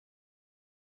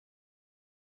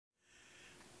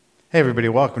Hey everybody,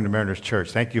 welcome to Mariners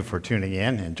Church. Thank you for tuning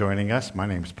in and joining us. My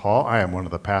name is Paul. I am one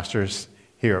of the pastors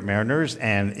here at Mariners,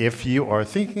 and if you are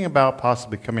thinking about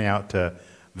possibly coming out to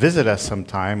visit us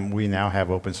sometime, we now have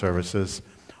open services.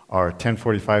 Our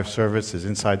 10:45 service is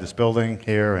inside this building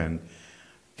here, and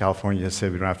California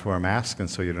said we don't have to wear a mask, and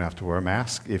so you don't have to wear a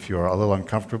mask if you're a little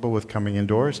uncomfortable with coming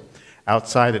indoors.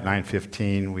 Outside at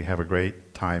 9:15, we have a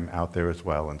great time out there as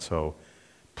well, and so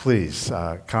please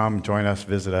come, join us,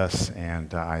 visit us,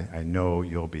 and I know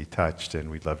you'll be touched,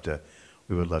 and we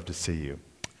would love to see you.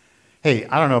 Hey,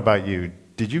 I don't know about you.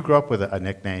 Did you grow up with a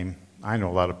nickname? I know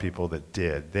a lot of people that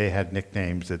did. They had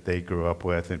nicknames that they grew up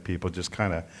with, and people just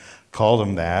kind of called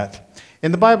them that.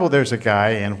 In the Bible, there's a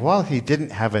guy, and while he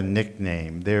didn't have a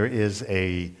nickname, there is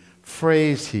a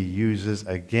phrase he uses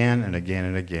again and again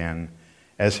and again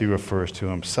as he refers to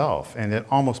himself, and it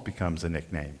almost becomes a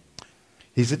nickname.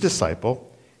 He's a disciple.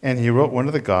 And he wrote one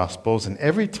of the Gospels, and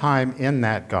every time in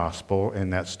that Gospel, in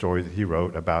that story that he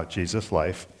wrote about Jesus'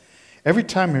 life, every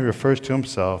time he refers to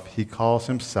himself, he calls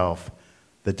himself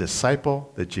the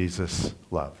disciple that Jesus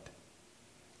loved.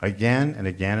 Again and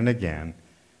again and again,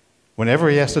 whenever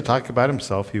he has to talk about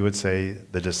himself, he would say,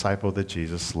 the disciple that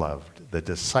Jesus loved. The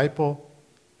disciple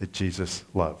that Jesus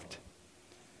loved.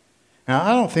 Now,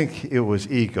 I don't think it was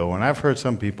ego, and I've heard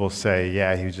some people say,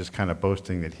 yeah, he was just kind of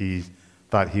boasting that he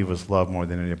thought he was loved more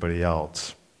than anybody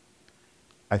else.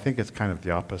 I think it's kind of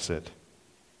the opposite.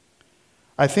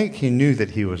 I think he knew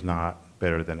that he was not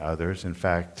better than others. In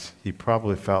fact, he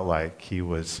probably felt like he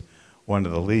was one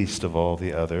of the least of all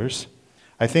the others.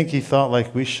 I think he thought,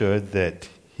 like we should, that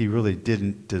he really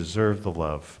didn't deserve the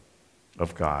love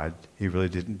of God. He really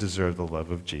didn't deserve the love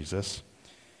of Jesus.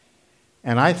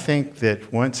 And I think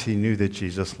that once he knew that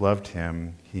Jesus loved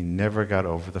him, he never got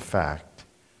over the fact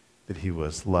that he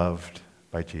was loved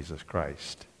by Jesus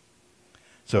Christ.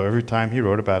 So every time he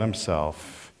wrote about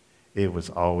himself, it was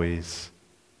always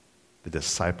the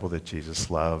disciple that Jesus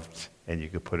loved, and you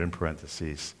could put in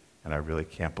parentheses, and I really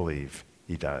can't believe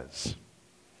he does.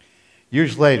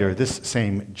 Years later, this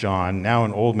same John, now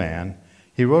an old man,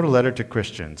 he wrote a letter to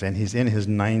Christians, and he's in his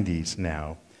 90s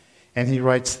now, and he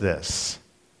writes this: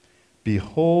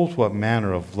 "Behold what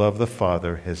manner of love the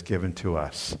Father has given to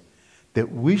us,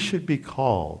 that we should be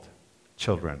called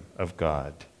children of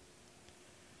God."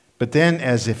 But then,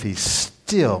 as if he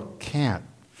still can't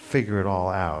figure it all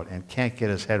out and can't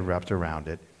get his head wrapped around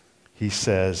it, he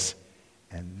says,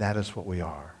 and that is what we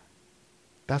are.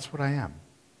 That's what I am.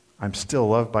 I'm still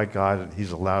loved by God, and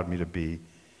he's allowed me to be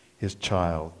his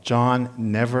child. John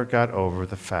never got over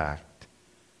the fact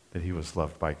that he was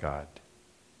loved by God.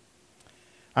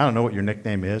 I don't know what your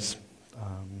nickname is,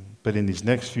 but in these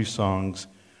next few songs,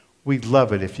 we'd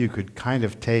love it if you could kind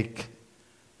of take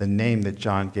the name that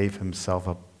John gave himself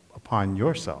upon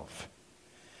yourself.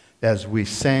 As we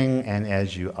sing and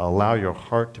as you allow your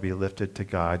heart to be lifted to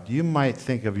God, you might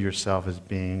think of yourself as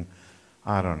being,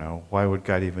 I don't know, why would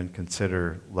God even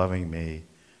consider loving me?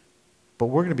 But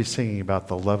we're going to be singing about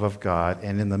the love of God,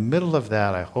 and in the middle of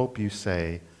that, I hope you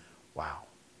say, wow,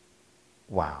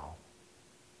 wow.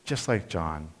 Just like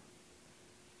John,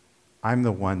 I'm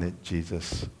the one that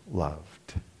Jesus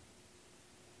loved.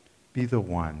 Be the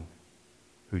one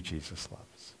who Jesus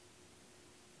loves.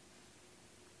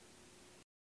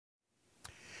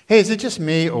 Hey, is it just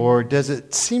me, or does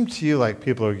it seem to you like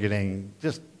people are getting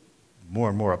just more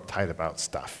and more uptight about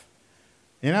stuff?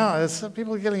 You know,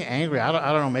 people are getting angry. I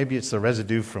don't know, maybe it's the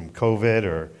residue from COVID,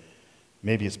 or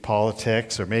maybe it's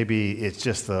politics, or maybe it's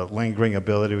just the lingering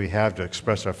ability we have to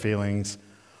express our feelings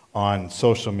on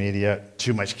social media.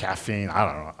 Too much caffeine,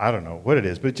 I don't know what it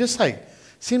is, but just like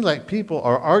seems like people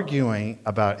are arguing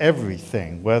about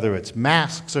everything, whether it's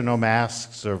masks or no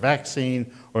masks, or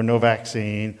vaccine or no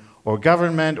vaccine, or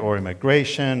government or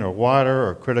immigration or water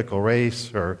or critical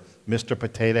race or Mr.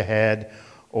 Potato Head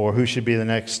or who should be the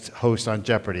next host on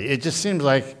Jeopardy. It just seems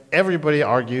like everybody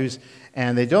argues,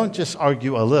 and they don't just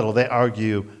argue a little, they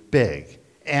argue big.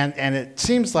 And it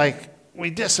seems like we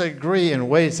disagree in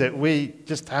ways that we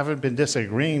just haven't been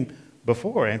disagreeing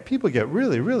before, and people get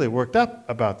really, really worked up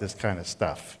about this kind of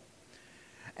stuff.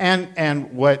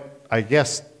 And what I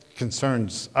guess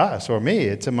concerns us, or me,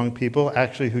 it's among people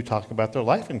actually who talk about their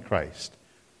life in Christ.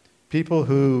 People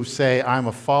who say, I'm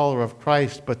a follower of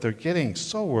Christ, but they're getting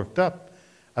so worked up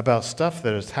about stuff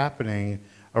that is happening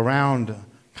around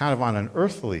kind of on an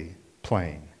earthly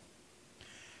plane.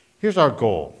 Here's our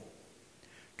goal.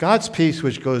 God's peace,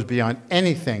 which goes beyond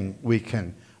anything we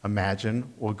can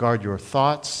imagine, will guard your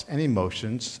thoughts and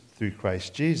emotions through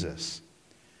Christ Jesus.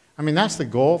 I mean, that's the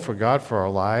goal for God for our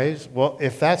lives. Well,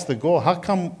 if that's the goal, how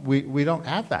come we don't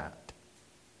have that?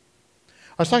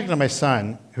 I was talking to my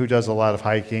son, who does a lot of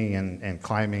hiking and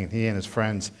climbing. He and his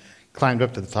friends climbed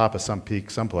up to the top of some peak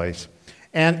someplace.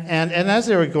 And as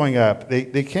they were going up,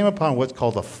 they came upon what's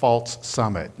called a false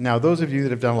summit. Now, those of you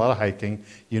that have done a lot of hiking,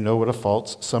 you know what a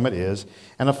false summit is.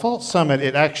 And a false summit,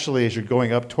 it actually, as you're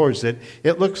going up towards it,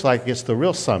 it looks like it's the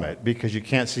real summit because you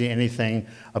can't see anything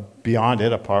beyond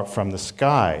it apart from the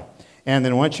sky. And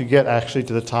then once you get actually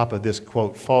to the top of this,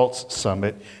 quote, false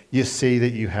summit, you see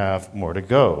that you have more to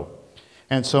go.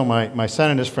 And so my son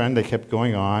and his friend, they kept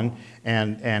going on,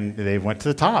 and they went to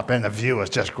the top, and the view was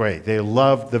just great. They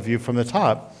loved the view from the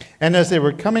top. And as they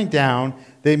were coming down,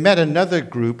 they met another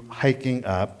group hiking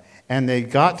up, and they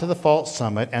got to the false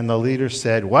summit, and the leader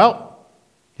said, well,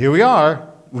 here we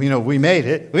are. We made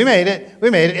it. We made it.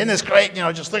 Isn't this great?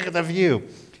 Just look at the view.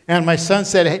 And my son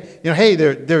said, hey,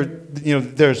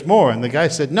 there's more. And the guy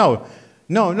said, no,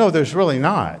 there's really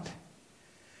not.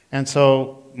 And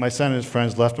so my son and his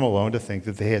friends left him alone to think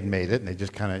that they had made it, and they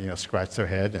just kind of, scratched their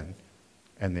head,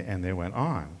 and they went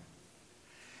on.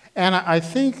 And I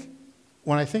think,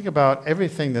 when I think about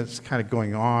everything that's kind of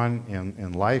going on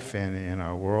in life and in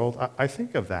our world, I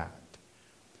think of that.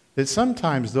 That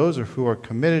sometimes those who are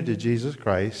committed to Jesus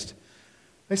Christ,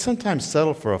 they sometimes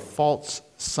settle for a false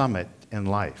summit in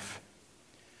life.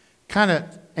 Kind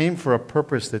of aim for a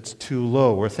purpose that's too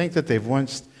low, or think that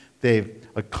they've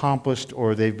accomplished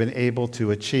or they've been able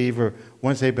to achieve, or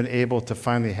once they've been able to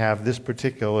finally have this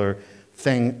particular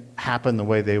thing happen the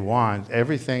way they want,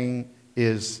 everything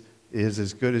is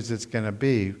as good as it's going to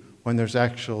be, when there's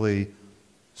actually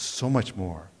so much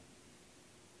more.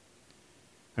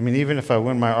 I mean, even if I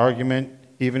win my argument,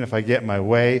 even if I get my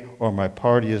way, or my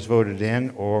party is voted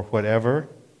in, or whatever,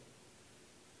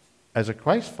 as a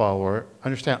Christ follower,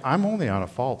 understand, I'm only on a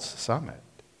false summit.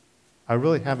 I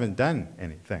really haven't done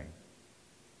anything.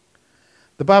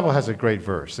 The Bible has a great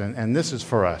verse, and this is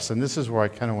for us, and this is where I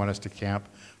kind of want us to camp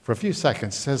for a few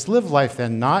seconds. It says, live life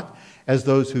then not as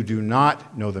those who do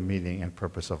not know the meaning and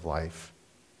purpose of life,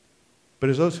 but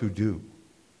as those who do.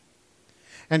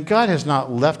 And God has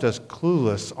not left us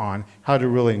clueless on how to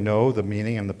really know the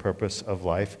meaning and the purpose of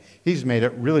life. He's made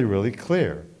it really, really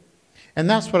clear. And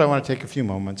that's what I want to take a few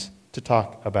moments to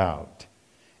talk about.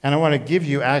 And I want to give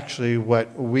you actually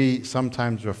what we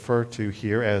sometimes refer to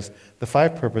here as the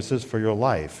 5 purposes for your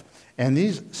life. And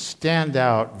these stand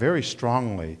out very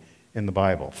strongly in the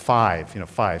Bible. 5,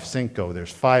 5,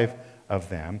 there's 5 of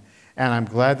them. And I'm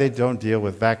glad they don't deal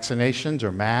with vaccinations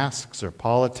or masks or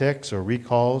politics or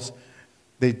recalls.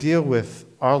 They deal with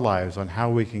our lives on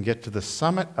how we can get to the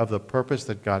summit of the purpose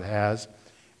that God has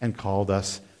and called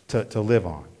us to live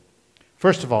on.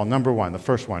 First of all, number 1, the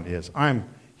first one is, I'm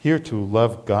here to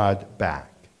love God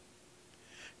back.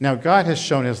 Now, God has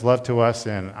shown his love to us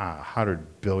in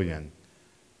 100 billion,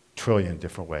 trillion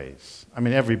different ways. I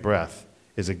mean, every breath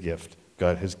is a gift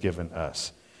God has given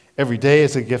us. Every day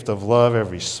is a gift of love,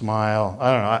 every smile.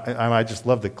 I don't know, I just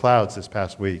love the clouds this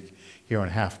past week here on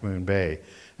Half Moon Bay.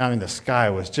 I mean, the sky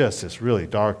was just this really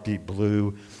dark, deep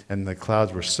blue, and the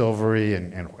clouds were silvery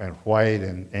and white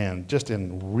and just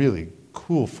in really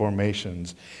cool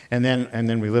formations. And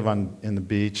then we live in the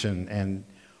beach, and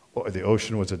the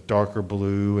ocean was a darker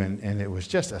blue, and it was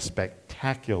just a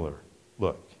spectacular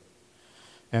look.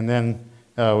 And then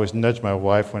I always nudge my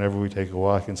wife whenever we take a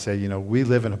walk and say, we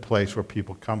live in a place where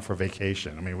people come for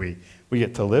vacation. I mean, we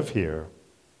get to live here.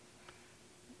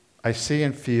 I see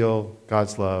and feel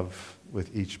God's love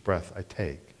with each breath I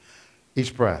take.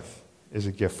 Each breath is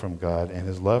a gift from God and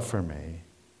his love for me.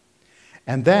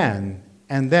 And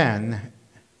then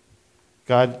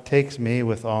God takes me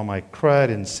with all my crud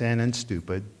and sin and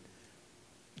stupid,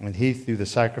 and he, through the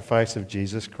sacrifice of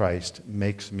Jesus Christ,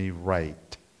 makes me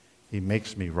right. He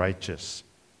makes me righteous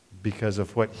because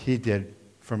of what he did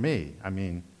for me. I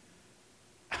mean,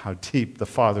 how deep the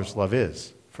Father's love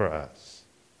is for us.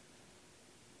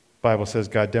 The Bible says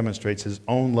God demonstrates his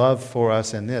own love for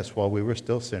us in this: while we were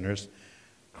still sinners,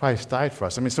 Christ died for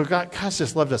us. I mean, so God's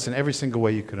just loved us in every single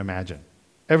way you can imagine.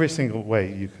 Every single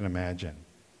way you can imagine.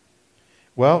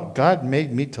 Well, God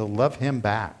made me to love him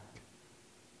back.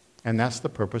 And that's the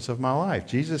purpose of my life.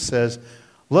 Jesus says,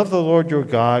 love the Lord your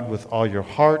God with all your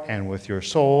heart and with your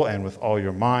soul and with all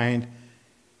your mind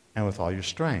and with all your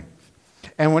strength.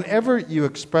 And whenever you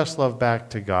express love back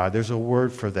to God, there's a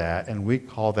word for that, and we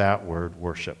call that word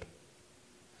worship.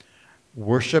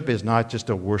 Worship is not just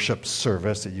a worship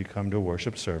service that you come to a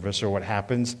worship service, or what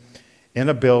happens in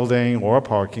a building or a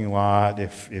parking lot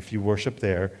if you worship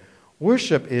there.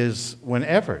 Worship is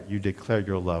whenever you declare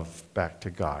your love back to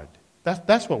God.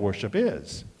 That's what worship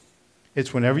is.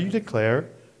 It's whenever you declare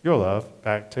your love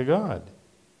back to God.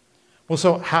 Well,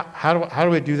 so how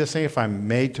do I do this thing if I'm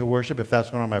made to worship, if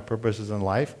that's one of my purposes in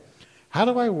life? How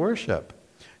do I worship?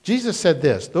 Jesus said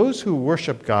this, those who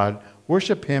worship God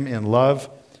worship him in love,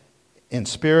 in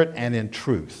spirit, and in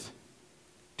truth.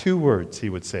 2 words he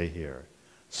would say here,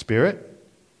 spirit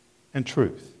and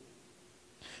truth.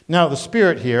 Now, the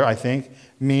spirit here, I think,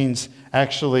 means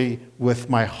actually with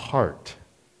my heart,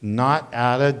 not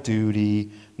out of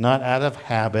duty, not out of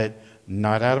habit,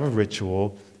 not out of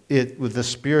ritual. It with the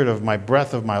spirit of my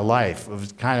breath of my life,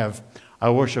 of kind of, I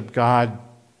worship God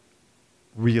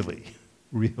really,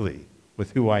 really,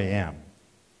 with who I am.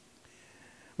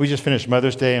 We just finished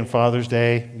Mother's Day and Father's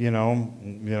Day,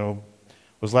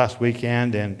 was last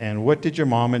weekend, and what did your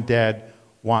mom and dad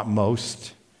want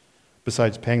most,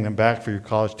 besides paying them back for your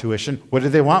college tuition? What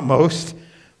did they want most?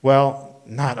 Well,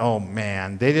 not, oh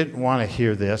man, they didn't want to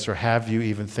hear this or have you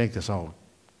even think this, oh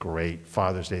great,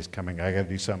 Father's Day's coming, I got to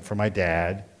do something for my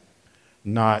dad.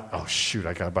 Not, oh shoot,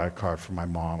 I got to buy a card for my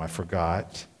mom, I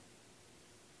forgot.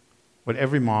 What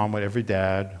every mom, what every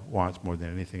dad wants more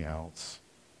than anything else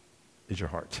is your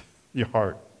heart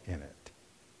in it.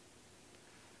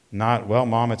 Not, well,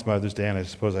 Mom, it's Mother's Day, and I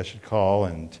suppose I should call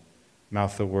and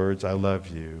mouth the words, I love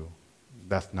you.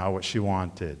 That's not what she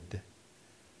wanted.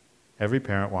 Every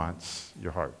parent wants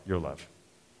your heart, your love.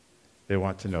 They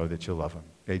want to know that you love them.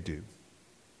 They do.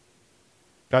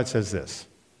 God says this,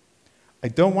 I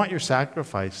don't want your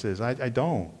sacrifices. I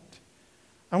don't.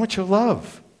 I want your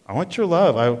love. I want your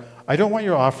love. I don't want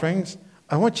your offerings.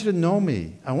 I want you to know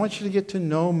me. I want you to get to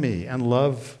know me and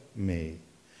love me.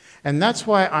 And that's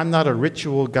why I'm not a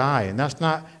ritual guy, and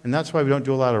that's why we don't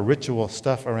do a lot of ritual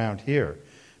stuff around here.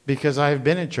 Because I've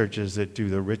been in churches that do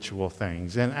the ritual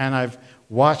things, and I've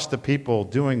watched the people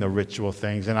doing the ritual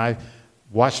things, and I've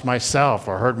watched myself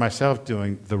or heard myself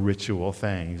doing the ritual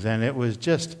things, and it was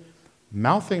just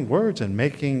mouthing words and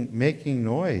making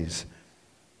noise.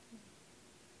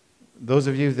 Those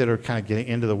of you that are kind of getting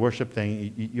into the worship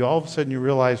thing, you all of a sudden you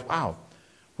realize, wow,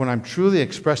 when I'm truly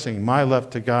expressing my love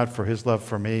to God for his love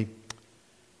for me,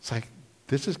 it's like,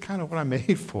 this is kind of what I'm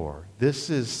made for. This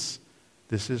is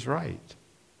right.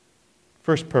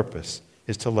 First purpose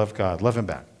is to love God, love him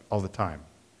back all the time.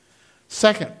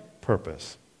 Second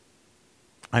purpose,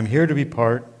 I'm here to be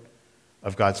part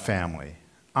of God's family.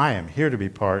 I am here to be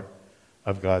part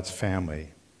of God's family.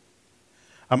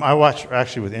 I watch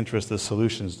actually with interest the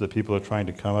solutions that people are trying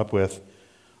to come up with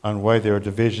on why there are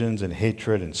divisions and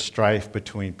hatred and strife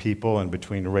between people and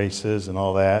between races and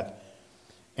all that.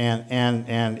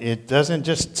 And it doesn't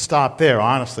just stop there,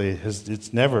 honestly.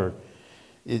 It's never,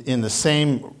 in the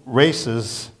same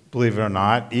races, believe it or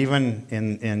not, even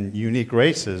in unique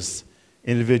races,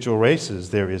 individual races,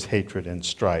 there is hatred and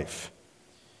strife.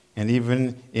 And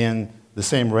even in the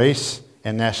same race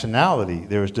and nationality,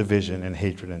 there is division and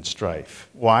hatred and strife.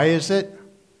 Why is it?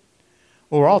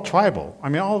 Well, we're all tribal. I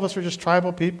mean, all of us are just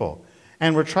tribal people.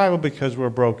 And we're tribal because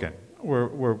we're broken.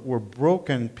 We're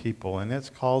broken people, and it's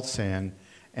called sin,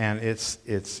 and it's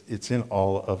in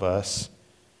all of us.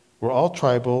 We're all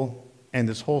tribal, and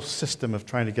this whole system of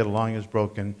trying to get along is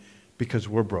broken because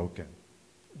we're broken.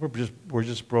 We're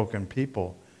just broken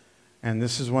people. And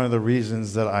this is one of the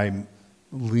reasons that I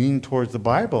lean towards the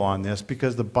Bible on this,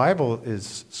 because the Bible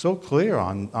is so clear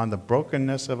on the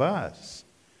brokenness of us.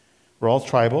 We're all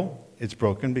tribal. It's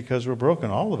broken because we're broken,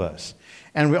 all of us.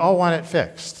 And we all want it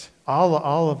fixed.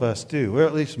 All of us do, or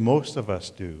at least most of us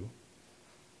do.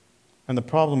 And the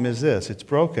problem is this, it's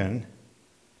broken,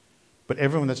 but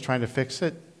everyone that's trying to fix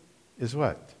it is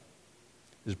what?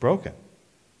 Is broken.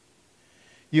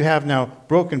 You have now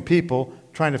broken people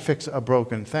trying to fix a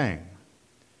broken thing.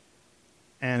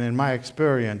 And in my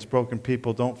experience, broken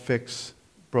people don't fix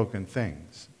broken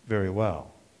things very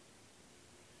well.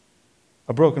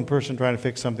 A broken person trying to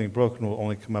fix something broken will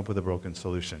only come up with a broken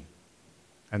solution.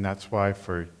 And that's why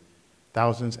for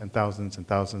thousands and thousands and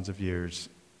thousands of years,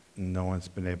 no one's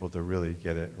been able to really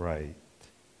get it right.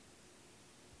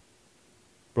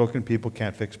 Broken people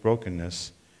can't fix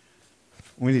brokenness.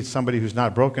 We need somebody who's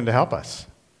not broken to help us.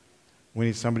 We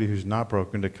need somebody who's not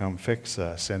broken to come fix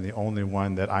us. And the only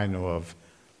one that I know of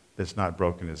that's not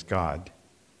broken is God.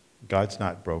 God's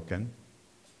not broken.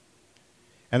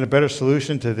 And a better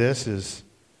solution to this is,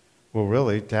 well,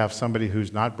 really, to have somebody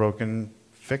who's not broken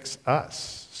fix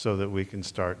us so that we can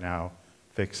start now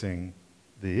fixing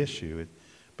the issue.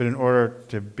 But in order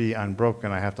to be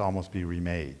unbroken, I have to almost be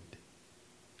remade.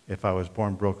 If I was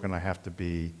born broken, I have to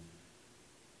be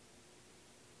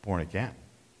born again.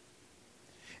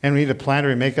 And we need a plan to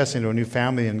remake us into a new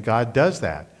family, and God does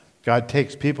that. God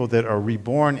takes people that are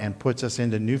reborn and puts us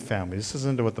into new families. This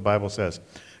isn't what the Bible says.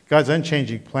 God's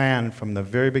unchanging plan from the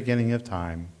very beginning of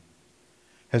time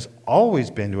has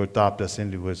always been to adopt us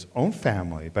into his own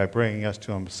family by bringing us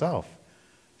to himself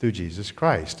through Jesus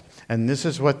Christ. And this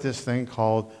is what this thing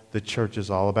called the church is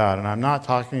all about. And I'm not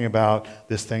talking about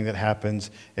this thing that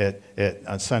happens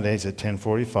on Sundays at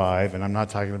 10:45, and I'm not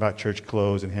talking about church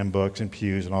clothes and hymn books and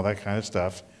pews and all that kind of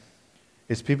stuff.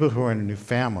 It's people who are in a new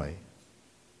family.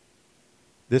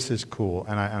 This is cool,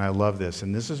 and I love this.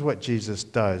 And this is what Jesus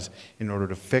does in order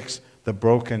to fix the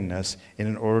brokenness and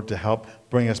in order to help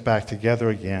bring us back together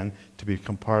again to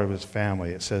become part of his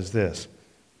family. It says this: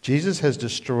 Jesus has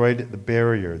destroyed the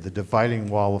barrier, the dividing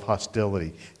wall of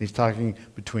hostility. He's talking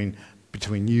between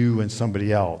you and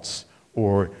somebody else,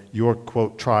 or your,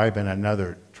 quote, tribe and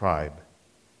another tribe.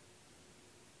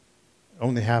 It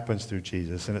only happens through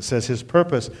Jesus. And it says his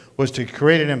purpose was to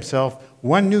create in himself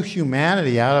one new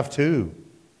humanity out of two,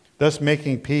 thus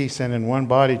making peace, and in one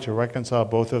body to reconcile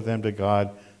both of them to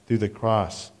God through the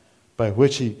cross, by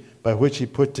which he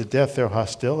put to death their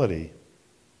hostility.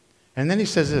 And then he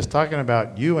says this, talking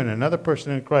about you and another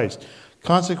person in Christ.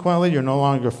 Consequently, you're no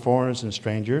longer foreigners and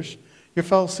strangers. You're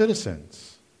fellow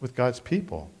citizens with God's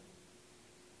people.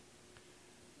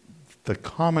 The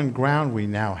common ground we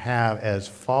now have as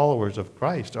followers of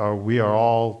Christ are we are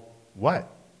all what?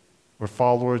 We're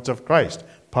followers of Christ,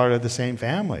 part of the same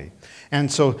family.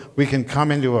 And so we can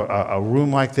come into a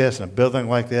room like this, and a building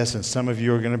like this, and some of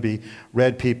you are going to be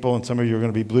red people, and some of you are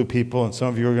going to be blue people, and some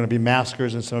of you are going to be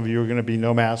maskers, and some of you are going to be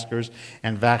no maskers,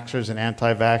 and vaxxers and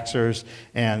anti-vaxxers,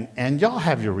 and y'all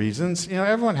have your reasons. You know,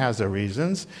 everyone has their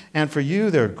reasons. And for you,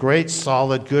 they're great,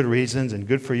 solid, good reasons, and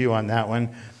good for you on that one.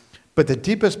 But the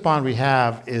deepest bond we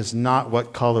have is not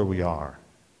what color we are.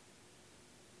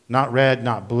 Not red,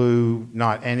 not blue,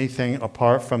 not anything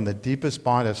apart from the deepest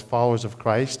bond as followers of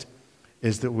Christ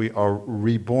is that we are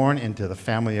reborn into the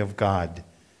family of God.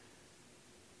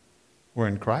 We're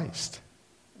in Christ.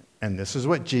 And this is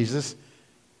what Jesus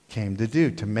came to do,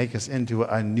 to make us into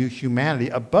a new humanity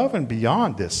above and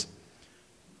beyond this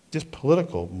just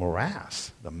political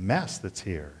morass, the mess that's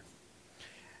here.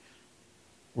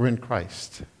 We're in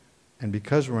Christ. And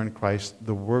because we're in Christ,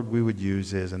 the word we would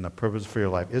use is, and the purpose for your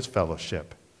life is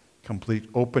fellowship. Complete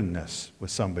openness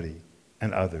with somebody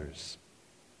and others.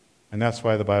 And that's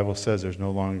why the Bible says there's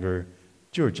no longer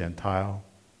Jew or Gentile,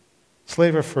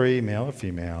 slave or free, male or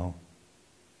female.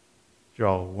 You're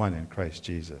all one in Christ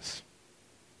Jesus.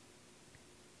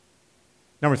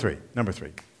 Number three.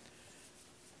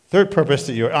 Third purpose,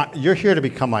 that you're here to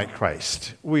become like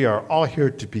Christ. We are all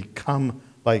here to become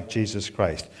like Jesus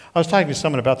Christ. I was talking to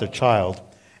someone about their child,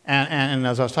 and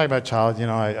as I was talking about child, you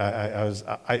know,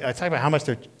 I talked about how much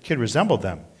their kid resembled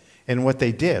them and what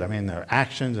they did. I mean, their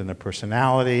actions and their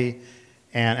personality,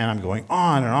 and I'm going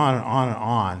on and on and on and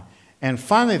on. And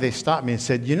finally they stopped me and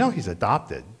said, you know, he's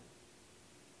adopted.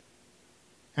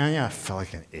 And yeah, I felt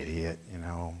like an idiot, you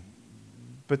know.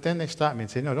 But then they stopped me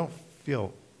and said, no, don't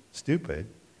feel stupid.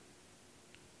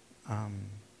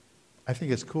 I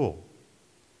think it's cool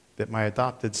that my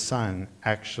adopted son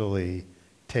actually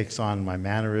takes on my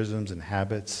mannerisms and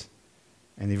habits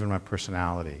and even my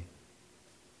personality.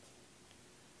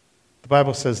 The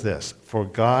Bible says this: for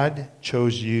God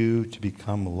chose you to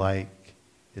become like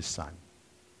his son.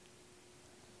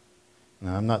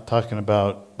 Now, I'm not talking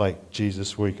about like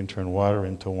Jesus where you can turn water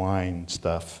into wine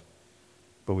stuff,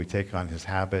 but we take on his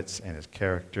habits and his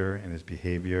character and his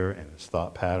behavior and his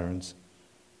thought patterns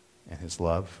and his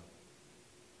love,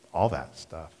 all that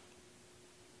stuff.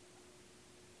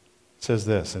 It says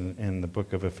this in the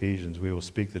book of Ephesians: we will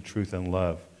speak the truth in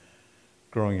love,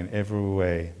 growing in every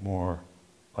way more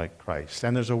like Christ.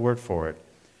 And there's a word for it.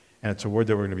 And it's a word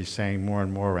that we're going to be saying more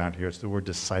and more around here. It's the word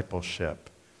discipleship.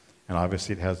 And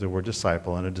obviously it has the word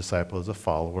disciple, and a disciple is a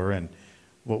follower. And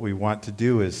what we want to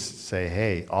do is say,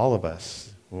 hey, all of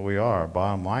us, what we are,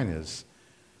 bottom line is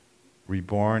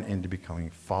reborn into becoming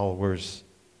followers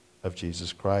of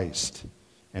Jesus Christ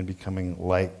and becoming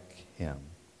like him.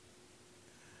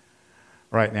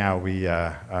 Right now,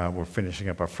 we're finishing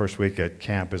up our first week at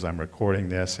camp as I'm recording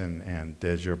this, and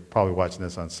as you're probably watching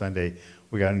this on Sunday,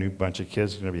 we got a new bunch of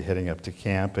kids going to be heading up to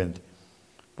camp, and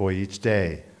boy, each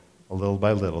day, a little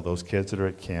by little, those kids that are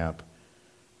at camp,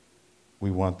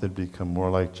 we want them to become more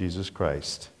like Jesus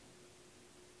Christ.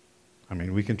 I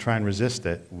mean, we can try and resist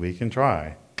it. We can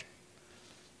try.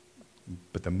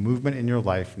 But the movement in your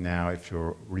life now, if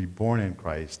you're reborn in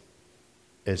Christ,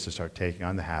 is to start taking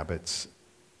on the habits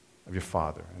of your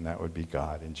Father, and that would be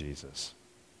God and Jesus.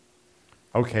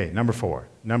 Okay, number four.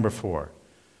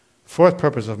 Fourth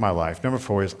purpose of my life, number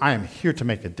 4, is I am here to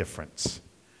make a difference.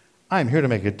 I am here to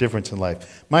make a difference in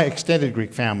life. My extended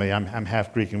Greek family, I'm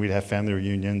half Greek, and we'd have family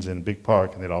reunions in a big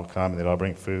park, and they'd all come, and they'd all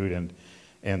bring food, and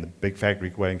and the big fat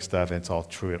Greek wedding stuff, and it's all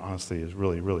true. It honestly is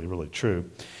really, really, really true.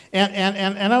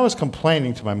 And I was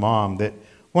complaining to my mom that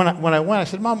when I went, I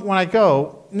said, Mom, when I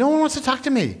go, no one wants to talk to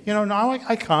me. You know, now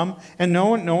I come, and no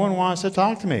one wants to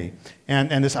talk to me.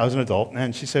 And I was an adult,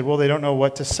 and she said, well, they don't know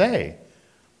what to say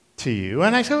to you.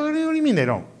 And I said, what do you mean they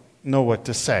don't know what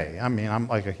to say? I mean, I'm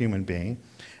like a human being.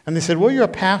 And they said, well, you're a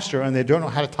pastor, and they don't know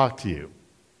how to talk to you.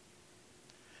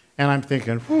 And I'm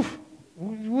thinking, whew,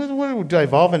 what, do I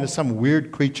evolve into some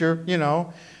weird creature, you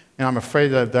know? And I'm afraid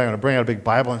that they're going to bring out a big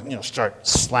Bible and, you know, start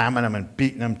slamming them and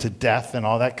beating them to death and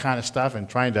all that kind of stuff and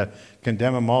trying to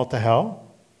condemn them all to hell.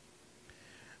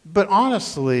 But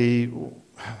honestly,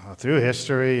 through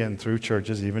history and through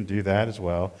churches even do that as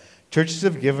well, churches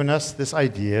have given us this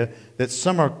idea that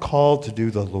some are called to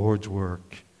do the Lord's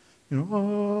work. You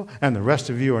know, and the rest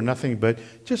of you are nothing but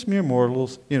just mere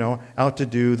mortals, you know, out to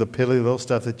do the piddly little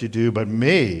stuff that you do. But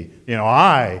me, you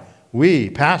know, we,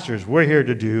 pastors, we're here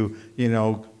to do, you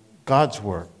know, God's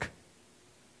work.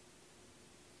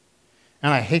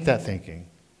 And I hate that thinking.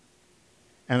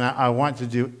 And I want to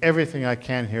do everything I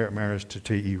can here at Mariners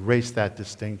to erase that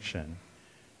distinction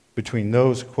between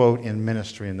those, quote, in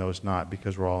ministry and those not,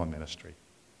 because we're all in ministry.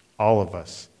 All of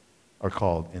us are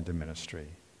called into ministry.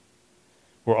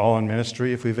 We're all in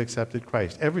ministry if we've accepted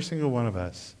Christ, every single one of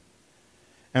us.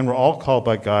 And we're all called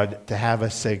by God to have a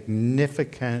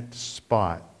significant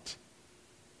spot.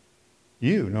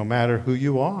 You, no matter who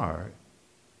you are.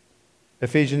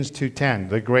 Ephesians 2:10,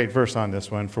 the great verse on this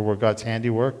one, for we're God's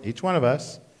handiwork, each one of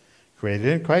us, created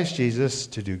in Christ Jesus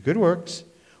to do good works,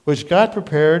 which God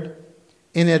prepared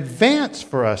in advance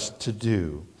for us to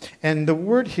do. And the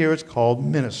word here is called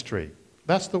ministry.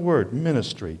 That's the word,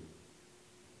 ministry.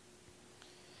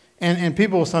 And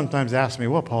people will sometimes ask me,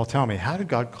 well, Paul, tell me, how did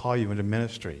God call you into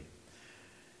ministry?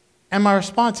 And my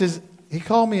response is, he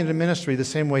called me into ministry the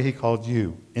same way he called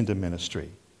you into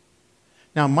ministry.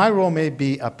 Now, my role may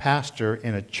be a pastor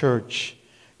in a church.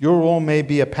 Your role may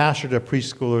be a pastor to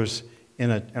preschoolers in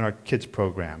our kids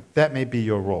program. That may be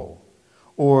your role.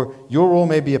 Or your role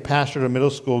may be a pastor to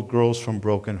middle school girls from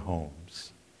broken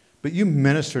homes. But you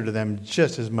minister to them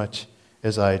just as much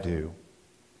as I do.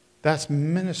 That's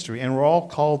ministry, and we're all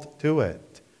called to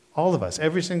it. All of us,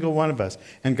 every single one of us.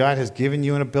 And God has given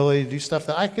you an ability to do stuff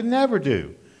that I could never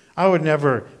do. I would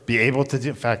never be able to do,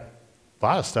 in fact, a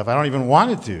lot of stuff I don't even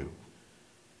want to do.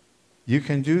 You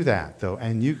can do that, though,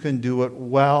 and you can do it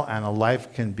well, and a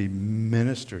life can be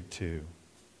ministered to.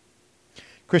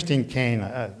 Christine Caine,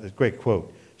 a great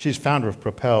quote. She's founder of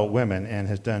Propel Women and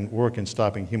has done work in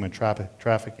stopping human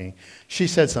trafficking. She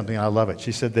said something, and I love it.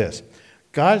 She said this,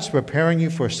 God's preparing you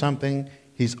for something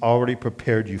he's already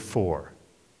prepared you for.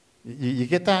 You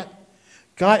get that?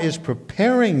 God is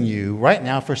preparing you right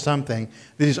now for something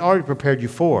that he's already prepared you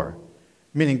for.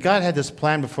 Meaning God had this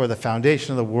plan before the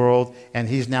foundation of the world, and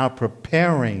he's now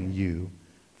preparing you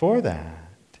for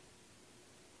that.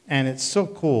 And it's so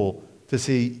cool to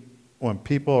see when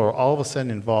people are all of a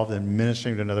sudden involved in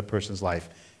ministering to another person's life,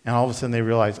 and all of a sudden they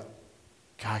realize,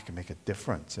 God can make a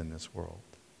difference in this world.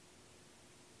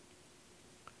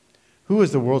 Who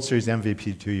was the World Series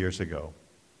MVP 2 years ago?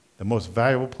 The most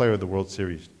valuable player of the World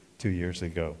Series 2 years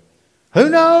ago. Who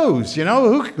knows? You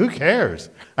know, who cares?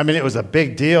 I mean, it was a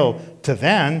big deal to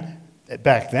them,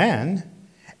 back then.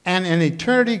 And in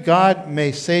eternity, God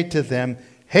may say to them,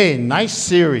 hey, nice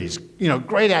series, you know,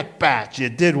 great at bat, you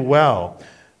did well.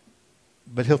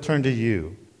 But he'll turn to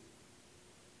you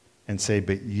and say,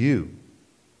 but you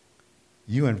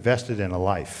invested in a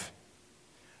life.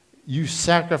 You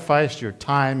sacrificed your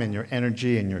time and your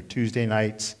energy and your Tuesday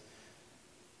nights.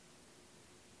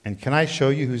 And can I show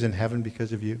you who's in heaven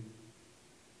because of you?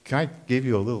 Can I give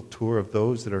you a little tour of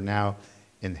those that are now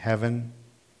in heaven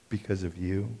because of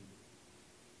you?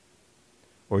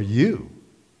 Or you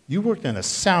worked in a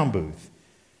sound booth,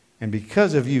 and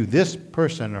because of you, this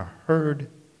person heard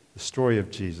the story of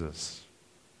Jesus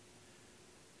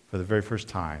for the very first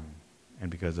time. And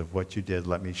because of what you did,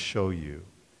 let me show you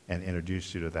and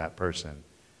introduce you to that person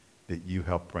that you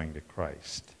helped bring to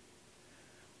Christ.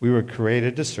 We were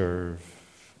created to serve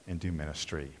and do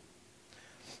ministry.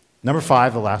 Number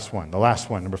 5, the last one,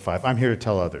 number 5. I'm here to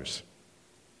tell others.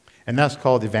 And that's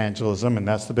called evangelism, and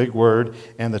that's the big word,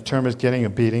 and the term is getting a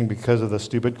beating because of the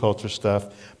stupid culture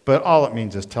stuff, but all it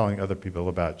means is telling other people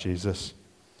about Jesus.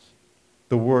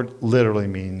 The word literally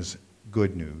means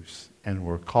good news, and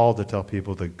we're called to tell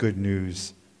people the good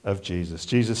news of Jesus.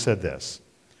 Jesus said this,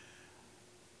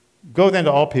 go then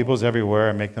to all peoples everywhere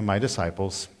and make them my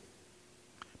disciples,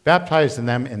 baptizing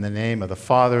them in the name of the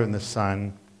Father and the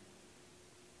Son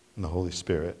and the Holy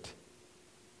Spirit.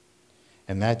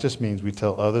 And that just means we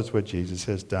tell others what Jesus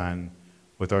has done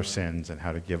with our sins and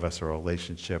how to give us a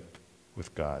relationship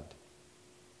with God.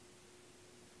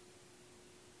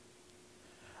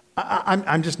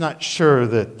 I'm just not sure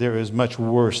that there is much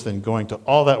worse than going to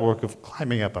all that work of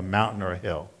climbing up a mountain or a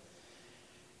hill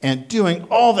and doing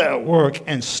all that work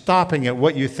and stopping at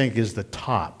what you think is the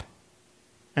top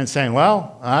and saying,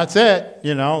 well, that's it,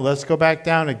 let's go back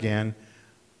down again,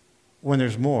 when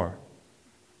there's more.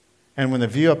 And when the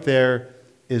view up there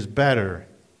is better.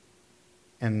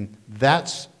 And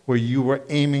that's where you were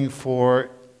aiming for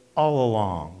all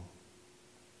along.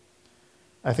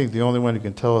 I think the only one who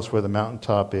can tell us where the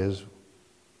mountaintop is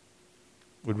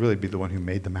would really be the one who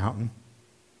made the mountain.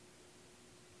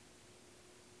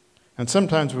 And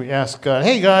sometimes we ask God,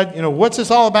 hey, God, what's this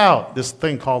all about, this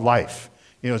thing called life?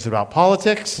 Is it about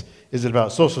politics? Is it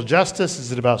about social justice?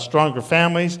 Is it about stronger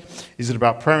families? Is it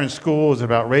about prayer in school? Is it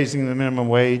about raising the minimum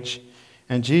wage?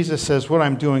 And Jesus says, what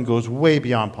I'm doing goes way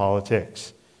beyond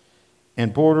politics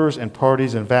and borders and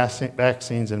parties and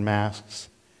vaccines and masks.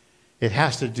 It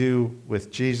has to do with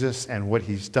Jesus and what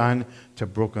he's done to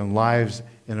broken lives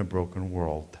in a broken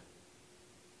world.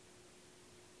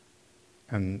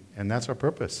 And that's our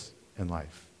purpose in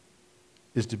life,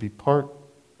 is to be part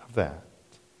of that.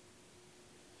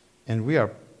 And we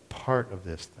are part of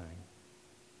this thing.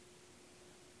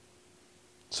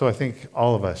 So I think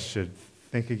all of us should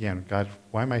think again, God,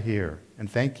 why am I here?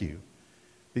 And thank you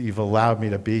that you've allowed me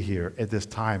to be here at this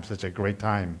time, such a great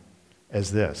time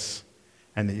as this.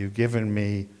 And that you've given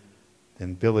me the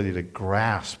ability to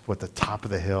grasp what the top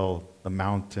of the hill, the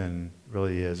mountain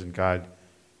really is. And God,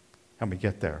 help me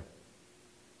get there.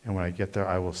 And when I get there,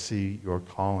 I will see your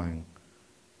calling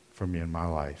for me in my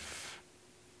life.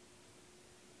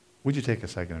 Would you take a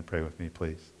second and pray with me,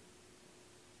 please?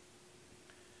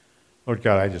 Lord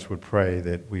God, I just would pray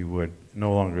that we would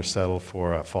no longer settle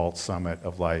for a false summit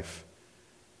of life.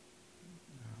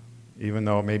 Even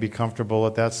though it may be comfortable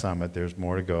at that summit, there's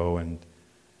more to go, and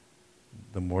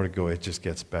the more to go, it just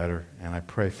gets better. And I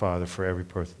pray, Father, for every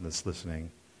person that's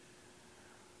listening,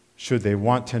 should they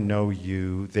want to know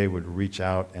you, they would reach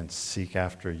out and seek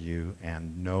after you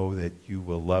and know that you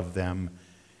will love them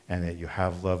and that you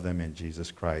have loved them in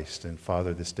Jesus Christ. And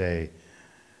Father, this day,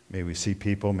 may we see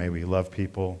people, may we love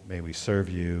people, may we serve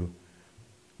you,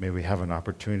 may we have an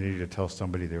opportunity to tell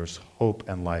somebody there's hope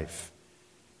and life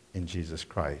in Jesus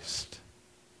Christ.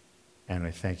 And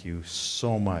I thank you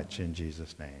so much in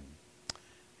Jesus' name.